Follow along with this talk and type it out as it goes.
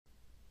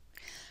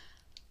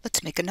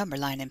Let's make a number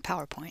line in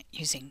PowerPoint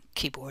using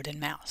keyboard and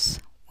mouse.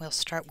 We'll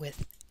start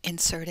with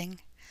inserting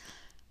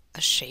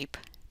a shape,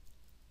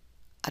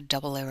 a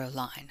double arrow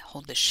line.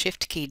 Hold the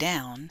Shift key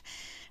down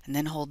and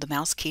then hold the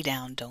mouse key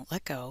down, don't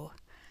let go,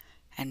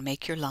 and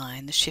make your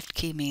line. The Shift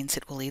key means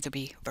it will either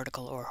be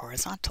vertical or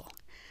horizontal.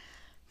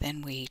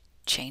 Then we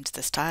change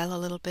the style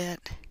a little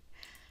bit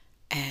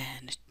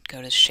and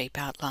go to Shape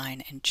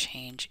Outline and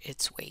change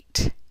its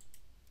weight.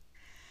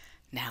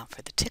 Now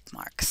for the tick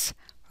marks,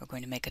 we're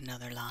going to make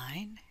another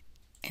line,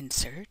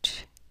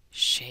 insert,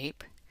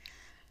 shape,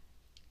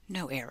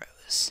 no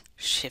arrows,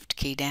 Shift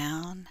key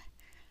down,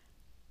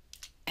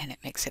 and it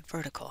makes it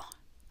vertical.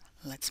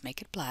 Let's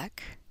make it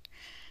black,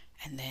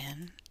 and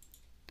then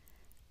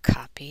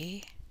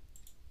copy,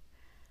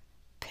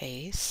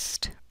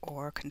 paste,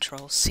 or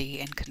Control C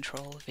and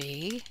Control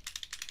V.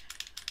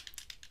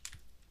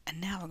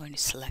 And now we're going to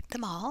select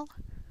them all,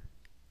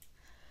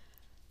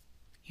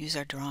 use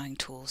our drawing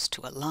tools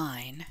to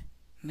align,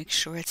 make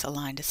sure it's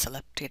aligned to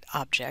selected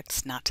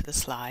objects, not to the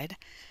slide,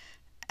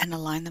 and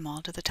align them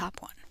all to the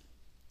top one.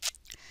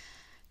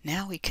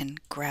 Now we can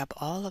grab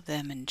all of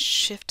them and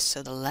shift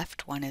so the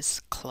left one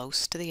is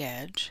close to the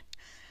edge,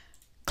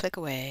 click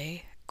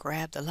away,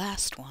 grab the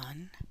last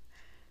one,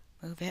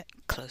 move it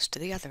close to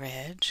the other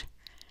edge,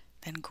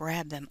 then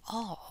grab them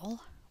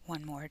all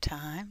one more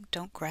time.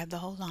 Don't grab the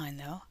whole line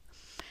though.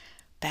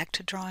 Back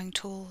to drawing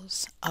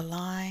tools,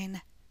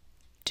 align,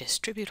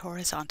 distribute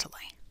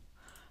horizontally.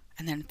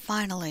 And then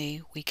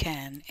finally we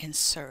can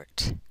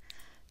insert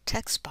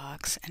text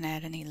box and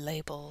add any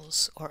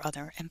labels or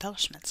other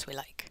embellishments we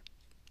like.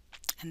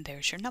 And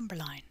there's your number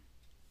line.